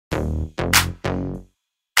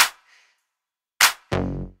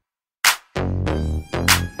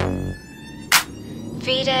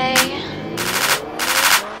Vday.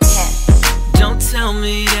 Don't tell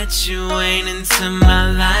me that you ain't into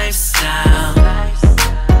my lifestyle,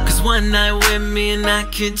 cause one night with me and I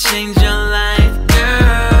could change your life,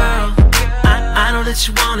 girl. I know that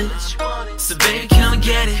you want it, so baby come and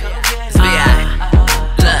get it. It's Vday.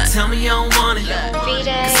 Tell me you don't want it, cause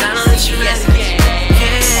I know that you ready.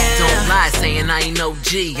 Don't lie, saying I ain't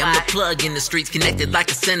OG. I'm the plug in the streets, connected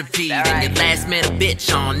like a centipede. And your last man a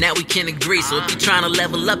bitch on, now we can agree. So if you're trying to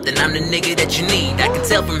level up, then I'm the nigga that you need. I can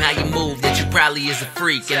tell from how you move that you probably is a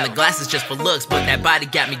freak. And the glass is just for looks, but that body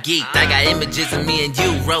got me geeked. I got images of me and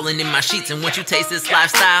you rolling in my sheets. And once you taste this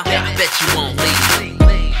lifestyle, I bet you won't leave.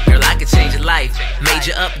 Girl, I could change your life,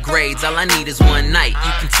 major upgrades, all I need is one night.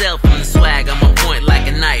 You can tell from the swag, I'm on point like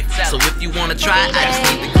a knife. So if you wanna try, I just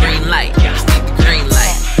need the green light. Just need the green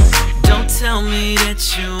light. Don't tell me that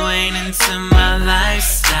you ain't into my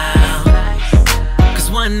lifestyle, cause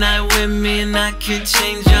one night with me and I could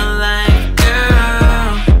change your life,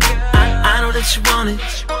 girl. I know that you want it,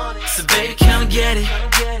 so baby come and get it.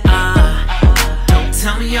 Don't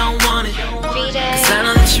tell me you don't want it, cause I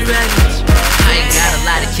know that you're ready. I ain't got a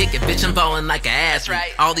lot to kick it, bitch, I'm ballin' like an athlete.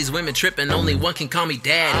 All these women trippin', only one can call me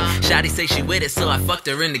daddy. Shawty say she with it, so I fucked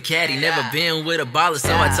her in the caddy. Never been with a baller,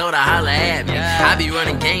 so I told her holla at me. I be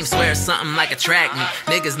running games, swear something like a track meet.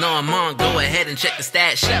 Niggas know I'm on, go ahead and check the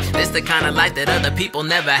stat sheet. This the kind of life that other people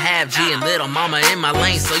never have. G and little mama in my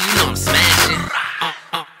lane, so you know I'm smashing.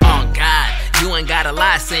 Oh God, you ain't gotta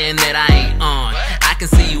lie saying that I ain't on. I can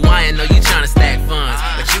see you lying, know you tryna stack funds,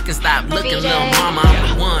 but you can stop looking, little mama,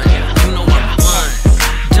 I'm the one. You know I'm the one.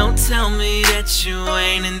 Don't tell me that you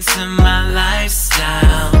ain't into my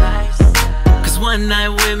lifestyle, cause one night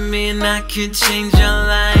with me and I could change your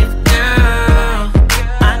life, girl.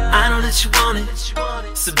 I know that you want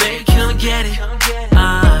it, so baby come and get it.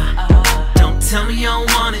 Don't tell me you don't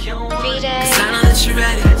want it, cause I know that you're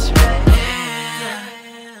ready.